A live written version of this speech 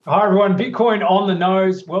Hi everyone, Bitcoin on the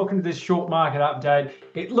nose. Welcome to this short market update.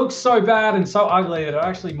 It looks so bad and so ugly that it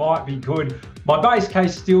actually might be good. My base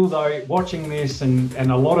case still though, watching this and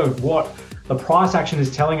a lot of what the price action is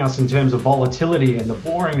telling us in terms of volatility and the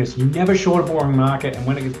boringness. You never short a boring market, and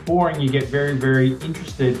when it gets boring, you get very, very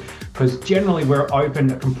interested because generally we're open,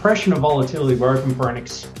 a compression of volatility, we're open for an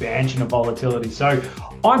expansion of volatility. So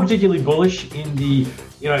I'm particularly bullish in the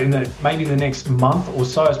maybe the next month or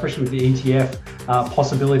so, especially with the ETF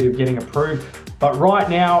possibility of getting approved. But right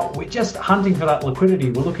now, we're just hunting for that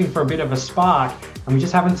liquidity. We're looking for a bit of a spark, and we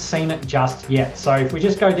just haven't seen it just yet. So if we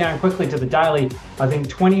just go down quickly to the daily, I think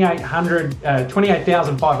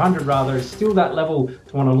 28,500 rather is still that level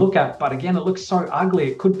to want to look at. But again, it looks so ugly.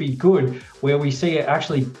 It could be good where we see it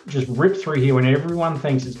actually just rip through here when everyone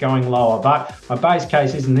thinks it's going lower. But my base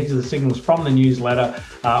case is, and these are the signals from the newsletter,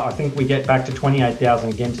 I think we get back to 28,000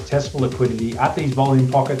 again to test for liquidity at these volume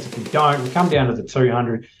pockets. If we don't, we come down to the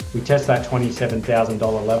 200, we test that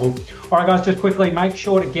 $27,000 level. All right, guys, just quickly, make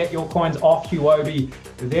sure to get your coins off Huobi.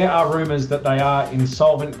 There are rumors that they are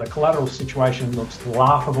insolvent. The collateral situation looks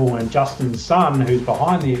laughable, and Justin's son, who's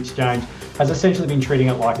behind the exchange, has essentially been treating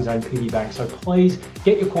it like his own piggy bank. So please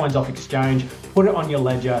get your coins off exchange, put it on your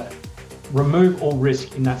ledger, remove all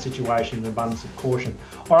risk in that situation, an abundance of caution.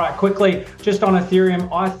 All right, quickly, just on Ethereum,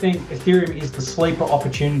 I think Ethereum is the sleeper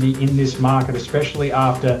opportunity in this market, especially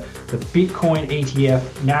after the Bitcoin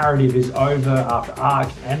ETF narrative is over, after ARK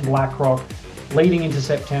and BlackRock, leading into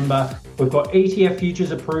September. We've got ETF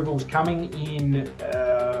futures approvals coming in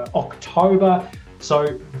October.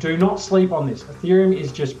 So do not sleep on this. Ethereum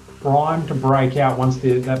is just primed to break out once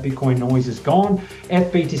that Bitcoin noise is gone.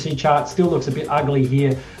 FBTC chart still looks a bit ugly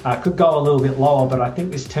here. Could go a little bit lower, but I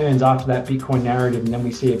think this turns after that Bitcoin narrative, and then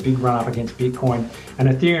we see a big run up against Bitcoin. And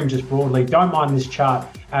Ethereum just broadly, don't mind this chart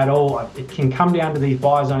at all. It can come down to these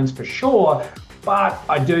buy zones for sure, but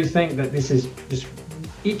I do think that this is just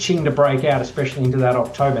itching to break out, especially into that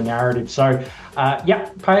October narrative. So yeah,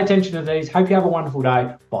 pay attention to these. Hope you have a wonderful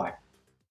day. Bye.